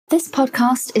This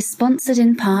podcast is sponsored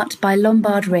in part by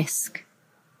Lombard Risk.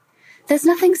 There's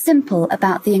nothing simple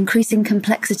about the increasing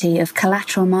complexity of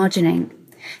collateral margining.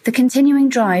 The continuing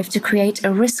drive to create a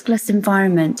riskless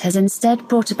environment has instead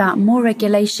brought about more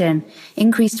regulation,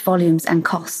 increased volumes and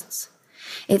costs.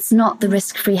 It's not the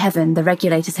risk-free heaven the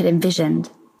regulators had envisioned.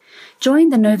 Join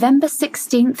the November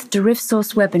 16th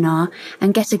DerivSource webinar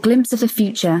and get a glimpse of the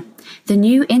future, the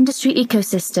new industry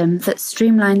ecosystem that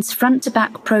streamlines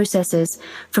front-to-back processes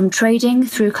from trading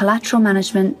through collateral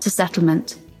management to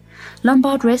settlement.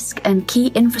 Lombard Risk and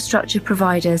key infrastructure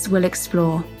providers will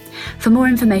explore. For more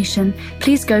information,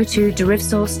 please go to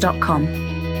derivsource.com.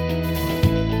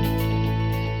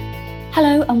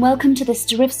 Hello and welcome to this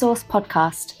DerivSource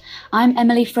podcast. I'm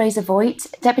Emily Fraser-Voigt,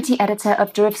 Deputy Editor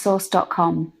of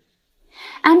derivsource.com.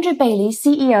 Andrew Bailey,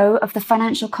 CEO of the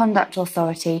Financial Conduct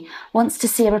Authority, wants to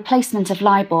see a replacement of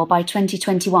LIBOR by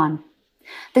 2021.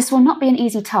 This will not be an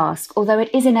easy task, although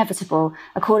it is inevitable,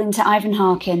 according to Ivan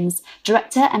Harkins,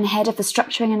 Director and Head of the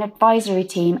Structuring and Advisory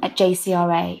Team at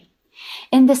JCRA.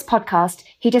 In this podcast,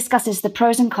 he discusses the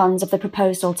pros and cons of the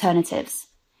proposed alternatives.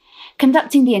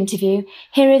 Conducting the interview,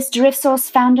 here is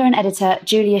DerivSource founder and editor,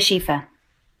 Julia Schiefer.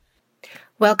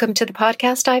 Welcome to the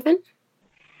podcast, Ivan.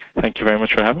 Thank you very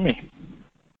much for having me.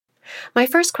 My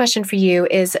first question for you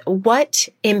is, what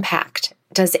impact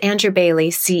does Andrew Bailey,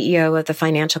 CEO of the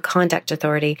Financial Conduct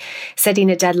Authority, setting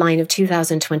a deadline of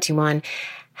 2021,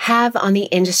 have on the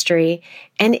industry,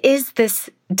 and is this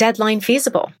deadline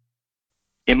feasible?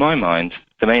 In my mind,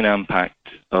 the main impact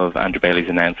of Andrew Bailey's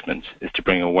announcement is to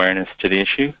bring awareness to the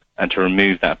issue and to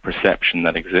remove that perception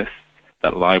that exists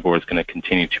that LIBOR is going to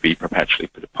continue to be perpetually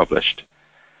published.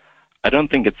 I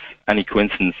don't think it's any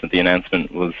coincidence that the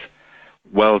announcement was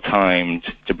well-timed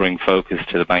to bring focus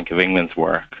to the Bank of England's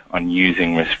work on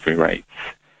using risk-free rates.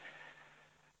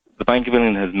 The Bank of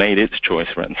England has made its choice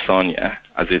around SONIA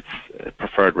as its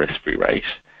preferred risk-free rate,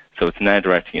 so it's now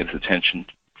directing its attention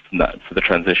from that for the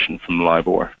transition from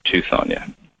LIBOR to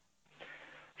SONIA.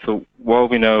 So while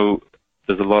we know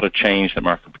there's a lot of change that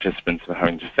market participants are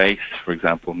having to face, for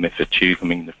example, MiFID II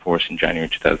coming into force in January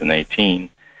 2018,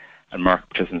 and market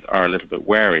participants are a little bit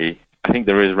wary, I think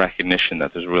there is recognition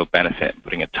that there's a real benefit in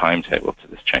putting a timetable to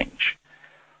this change.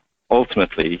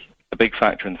 Ultimately, a big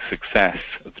factor in the success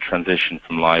of the transition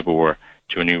from LIBOR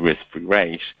to a new risk-free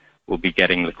rate will be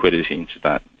getting liquidity into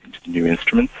the new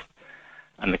instruments.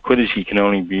 And liquidity can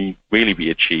only really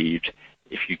be achieved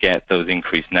if you get those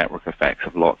increased network effects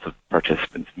of lots of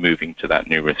participants moving to that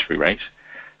new risk-free rate.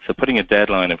 So putting a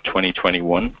deadline of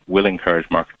 2021 will encourage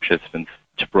market participants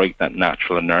to break that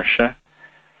natural inertia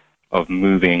of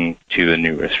moving to the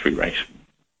new risk-free rate.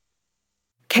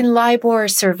 Can LIBOR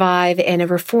survive in a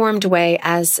reformed way,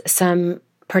 as some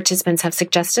participants have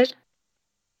suggested?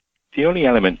 The only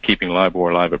element keeping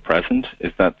LIBOR alive at present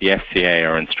is that the FCA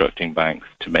are instructing banks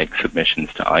to make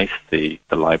submissions to ICE, the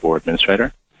LIBOR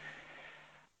administrator.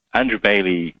 Andrew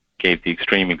Bailey gave the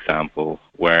extreme example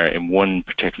where in one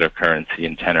particular currency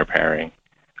and tenor pairing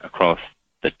across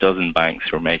the dozen banks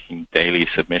who are making daily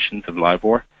submissions of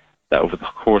LIBOR, that over the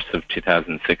course of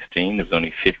 2016, there was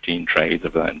only 15 trades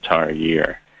over that entire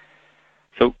year.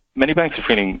 So many banks are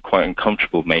feeling quite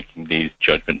uncomfortable making these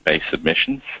judgment-based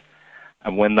submissions.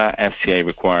 And when that FCA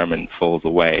requirement falls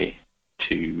away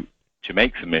to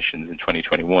make submissions in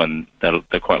 2021,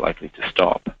 they're quite likely to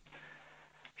stop.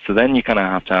 So then you kind of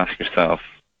have to ask yourself,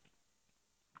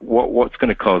 what's going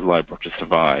to cause LIBOR to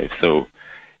survive? So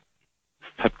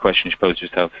the type of question you pose to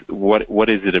yourself, what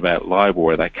is it about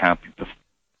LIBOR that can't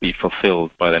be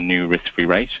fulfilled by the new risk-free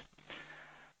rate?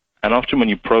 And often when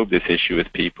you probe this issue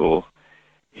with people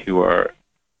who are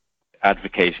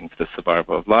advocating for the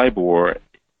survival of LIBOR,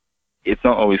 it's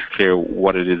not always clear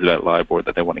what it is about LIBOR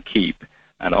that they want to keep.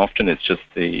 And often it's just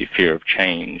the fear of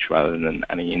change rather than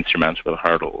any insurmountable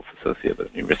hurdles associated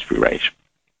with the new risk-free rate.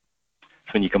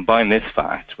 So when you combine this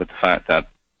fact with the fact that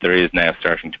there is now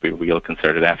starting to be real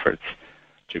concerted efforts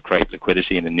to create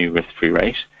liquidity in the new risk-free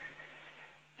rate,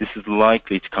 this is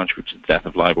likely to contribute to the death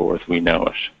of LIBOR as we know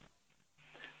it.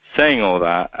 Saying all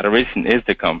that, at a recent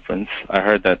ISDA conference, I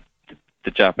heard that the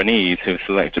Japanese, who have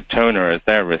selected toner as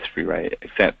their risk-free rate,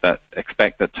 expect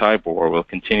that TIBOR will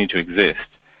continue to exist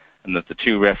and that the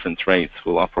two reference rates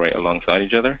will operate alongside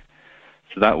each other.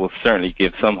 So that will certainly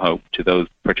give some hope to those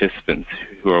participants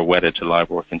who are wedded to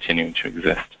LIBOR continuing to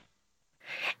exist.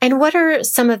 And what are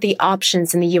some of the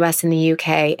options in the US and the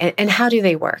UK, and how do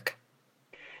they work?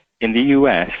 In the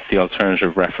US, the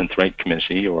Alternative Reference Rate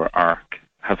Committee, or ARC,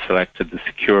 have selected the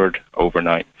Secured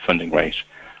Overnight Funding Rate,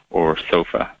 or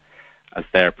SOFA, as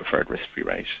their preferred risk-free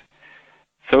rate.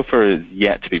 SOFR is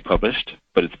yet to be published,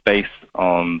 but it's based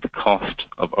on the cost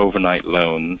of overnight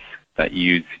loans that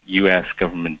use US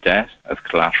government debt as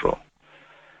collateral.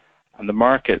 And the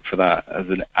market for that has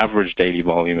an average daily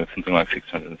volume of something like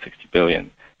 660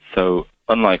 billion. So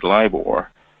unlike LIBOR,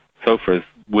 SOFR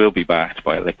will be backed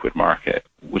by a liquid market,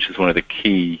 which is one of the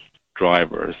key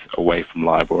drivers away from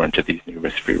LIBOR into these new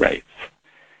risk-free rates.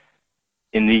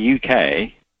 In the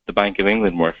UK, the Bank of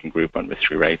England Working Group on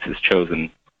Risk-Free Rates has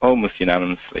chosen almost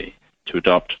unanimously to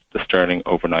adopt the Sterling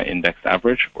Overnight Index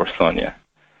Average, or SONIA.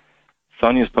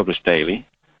 SONIA is published daily,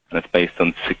 and it's based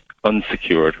on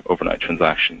unsecured overnight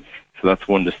transactions. So that's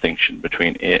one distinction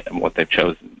between it and what they've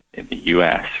chosen in the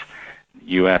US. In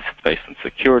the US, it's based on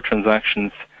secured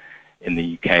transactions. In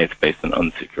the UK, it's based on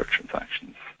unsecured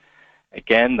transactions.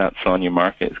 Again, that SONIA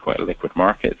market is quite a liquid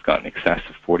market. It's got in excess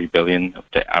of 40 billion of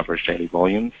average daily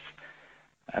volumes.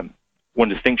 One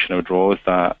distinction I would draw is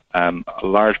that a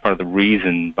large part of the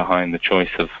reason behind the choice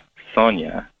of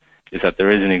SONIA is that there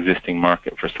is an existing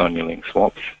market for SONIA-linked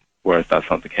swaps, whereas that's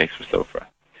not the case for SOFR.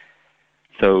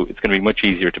 So it's going to be much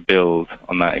easier to build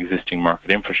on that existing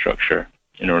market infrastructure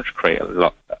in order to create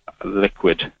a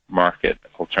liquid market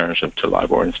alternative to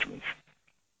LIBOR instruments.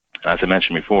 As I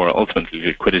mentioned before, ultimately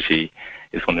liquidity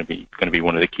is going to be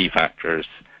one of the key factors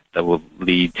that will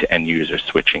lead to end users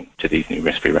switching to these new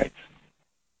risk-free rates.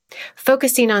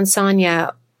 Focusing on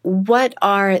SONIA, what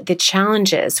are the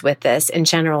challenges with this in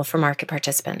general for market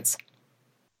participants?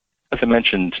 As I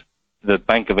mentioned, the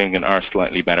Bank of England are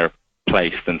slightly better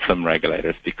placed than some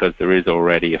regulators because there is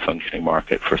already a functioning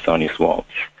market for SONIA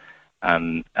swaps.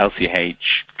 And LCH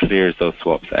clears those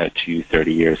swaps out to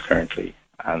 30 years currently,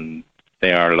 and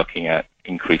they are looking at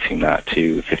increasing that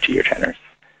to 50-year tenors.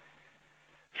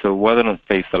 So while they don't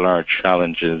face the large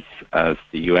challenges as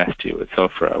the US do with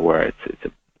SOFR, where it's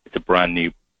a brand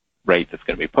new rate that's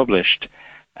going to be published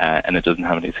and it doesn't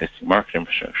have an existing market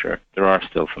infrastructure, there are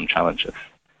still some challenges.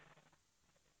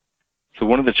 So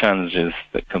one of the challenges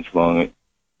that comes along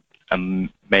and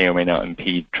may or may not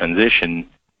impede transition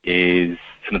is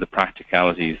some of the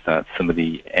practicalities that some of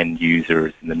the end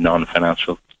users in the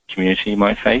non-financial community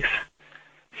might face.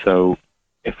 So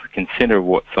if we consider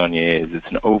what SONIA is, it's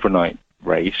an overnight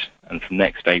rate, and from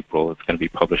next April, it's going to be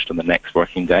published on the next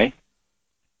working day.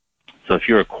 So if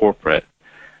you're a corporate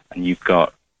and you've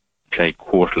got, say,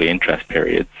 quarterly interest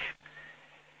periods,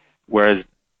 whereas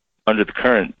under the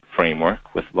current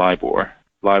framework with LIBOR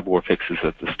fixes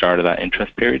at the start of that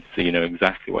interest period, so you know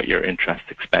exactly what your interest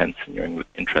expense and your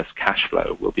interest cash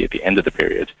flow will be at the end of the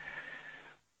period.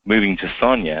 Moving to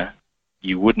SONIA,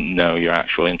 you wouldn't know your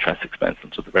actual interest expense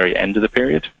until the very end of the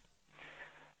period.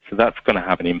 So that's going to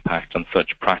have an impact on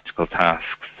such practical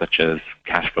tasks such as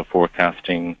cash flow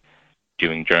forecasting,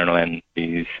 doing journal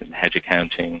entries and hedge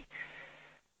accounting.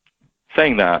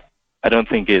 Saying that, I don't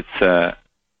think it's an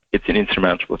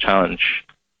insurmountable challenge,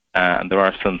 and there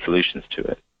are some solutions to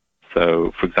it.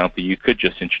 So, for example, you could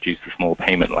just introduce a small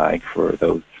payment lag for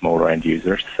those smaller end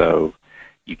users. So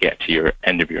you get to your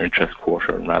end of your interest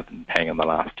quarter, and rather than paying on the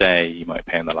last day, you might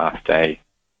pay on the last day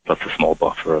plus a small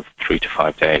buffer of 3 to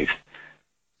 5 days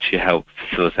to help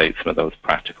facilitate some of those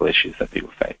practical issues that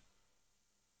people face.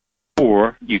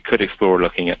 Or you could explore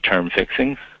looking at term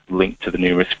fixings linked to the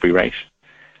new risk-free rate.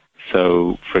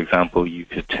 So, for example, you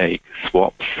could take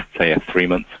swaps, say a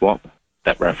 3-month swap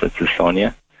that references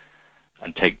SONIA,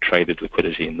 and take traded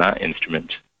liquidity in that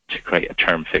instrument to create a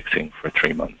term fixing for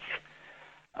 3 months.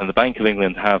 And the Bank of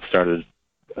England have started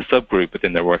a subgroup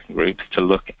within their working groups to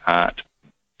look at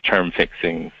term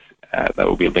fixings that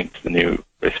will be linked to the new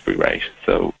risk-free rate.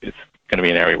 So it's going to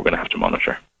be an area we're going to have to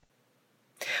monitor.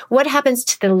 What happens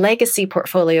to the legacy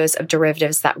portfolios of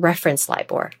derivatives that reference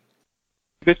LIBOR?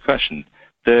 Good question.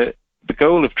 The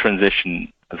goal of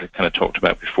transition, as I kind of talked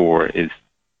about before, is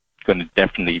going to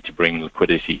definitely to bring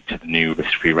liquidity to the new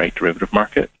risk-free rate derivative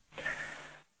market.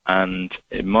 And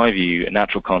in my view, a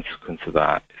natural consequence of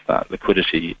that is that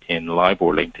liquidity in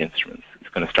LIBOR-linked instruments is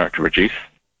going to start to reduce.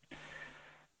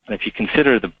 And if you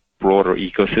consider the broader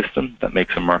ecosystem that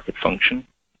makes a market function,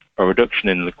 a reduction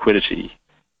in liquidity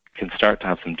can start to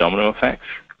have some domino effects,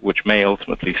 which may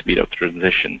ultimately speed up the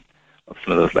transition of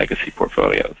some of those legacy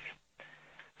portfolios.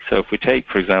 So if we take,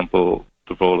 for example,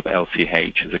 the role of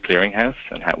LCH as a clearinghouse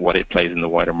and what it plays in the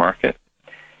wider market,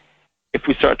 if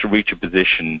we start to reach a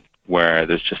position where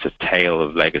there's just a tail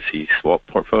of legacy swap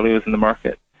portfolios in the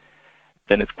market,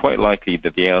 then it's quite likely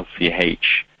that the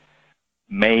LCH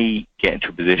may get into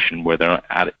a position where they're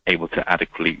not able to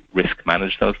adequately risk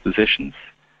manage those positions,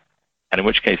 and in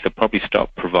which case they'll probably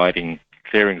stop providing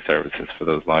clearing services for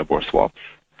those LIBOR swaps.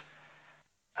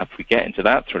 If we get into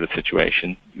that sort of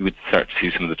situation, you would start to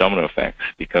see some of the domino effects,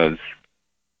 because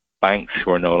banks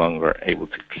who are no longer able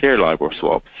to clear LIBOR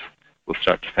swaps will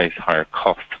start to face higher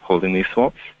costs of holding these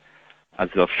swaps, as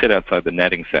they'll sit outside the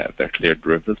netting set of their cleared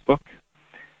derivatives book.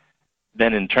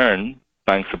 Then in turn,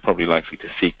 banks are probably likely to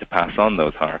seek to pass on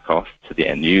those higher costs to the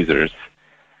end users,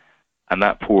 and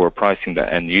that poor pricing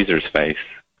that end users face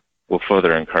will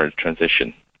further encourage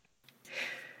transition.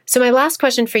 So my last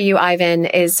question for you, Ivan,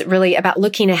 is really about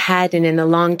looking ahead and in the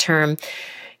long term.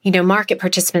 Market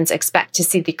participants expect to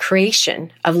see the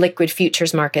creation of liquid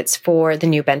futures markets for the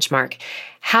new benchmark.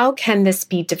 How can this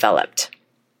be developed?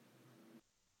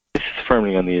 This is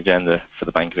firmly on the agenda for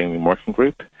the Bank of England Working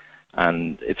Group,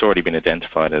 and it's already been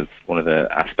identified as one of the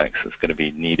aspects that's going to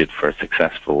be needed for a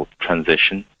successful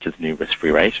transition to the new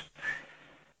risk-free rate.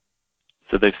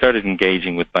 So they've started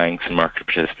engaging with banks and market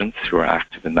participants who are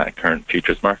active in that current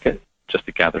futures market, just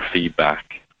to gather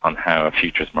feedback on how a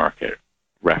futures market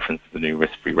reference to the new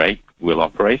risk-free rate will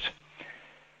operate.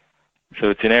 So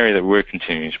it's an area that we're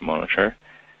continuing to monitor.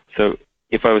 So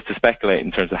if I was to speculate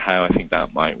in terms of how I think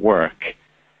that might work,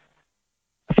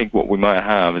 I think what we might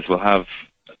have is we'll have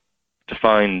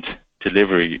defined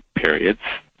delivery periods.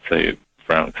 So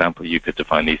for example, you could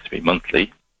define these to be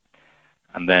monthly.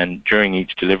 And then during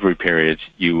each delivery period,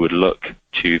 you would look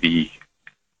to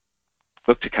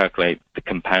calculate the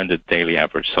compounded daily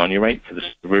average SONIA rate for the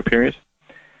delivery period.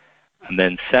 And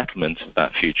then settlement of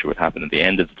that future would happen at the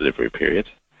end of the delivery period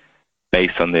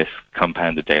based on this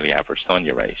compounded daily average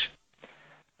SONIA rate.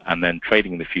 And then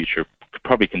trading in the future could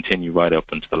probably continue right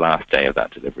up until the last day of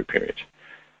that delivery period.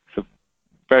 So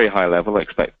very high level, I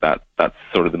expect that that's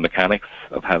sort of the mechanics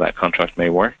of how that contract may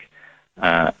work.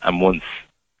 And once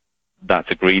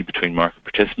that's agreed between market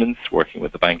participants working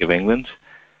with the Bank of England,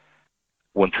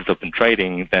 once it's up and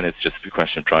trading, then it's just a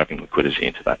question of driving liquidity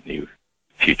into that new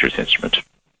futures instrument.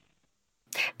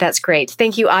 That's great.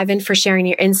 Thank you, Ivan, for sharing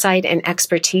your insight and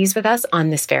expertise with us on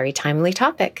this very timely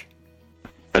topic.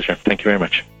 Pleasure. Thank you very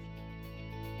much.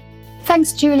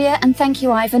 Thanks, Julia, and thank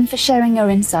you, Ivan, for sharing your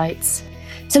insights.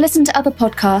 To listen to other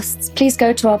podcasts, please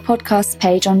go to our podcast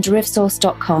page on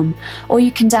derivsource.com, or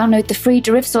you can download the free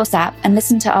DerivSource app and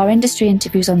listen to our industry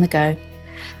interviews on the go.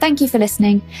 Thank you for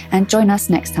listening, and join us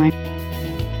next time.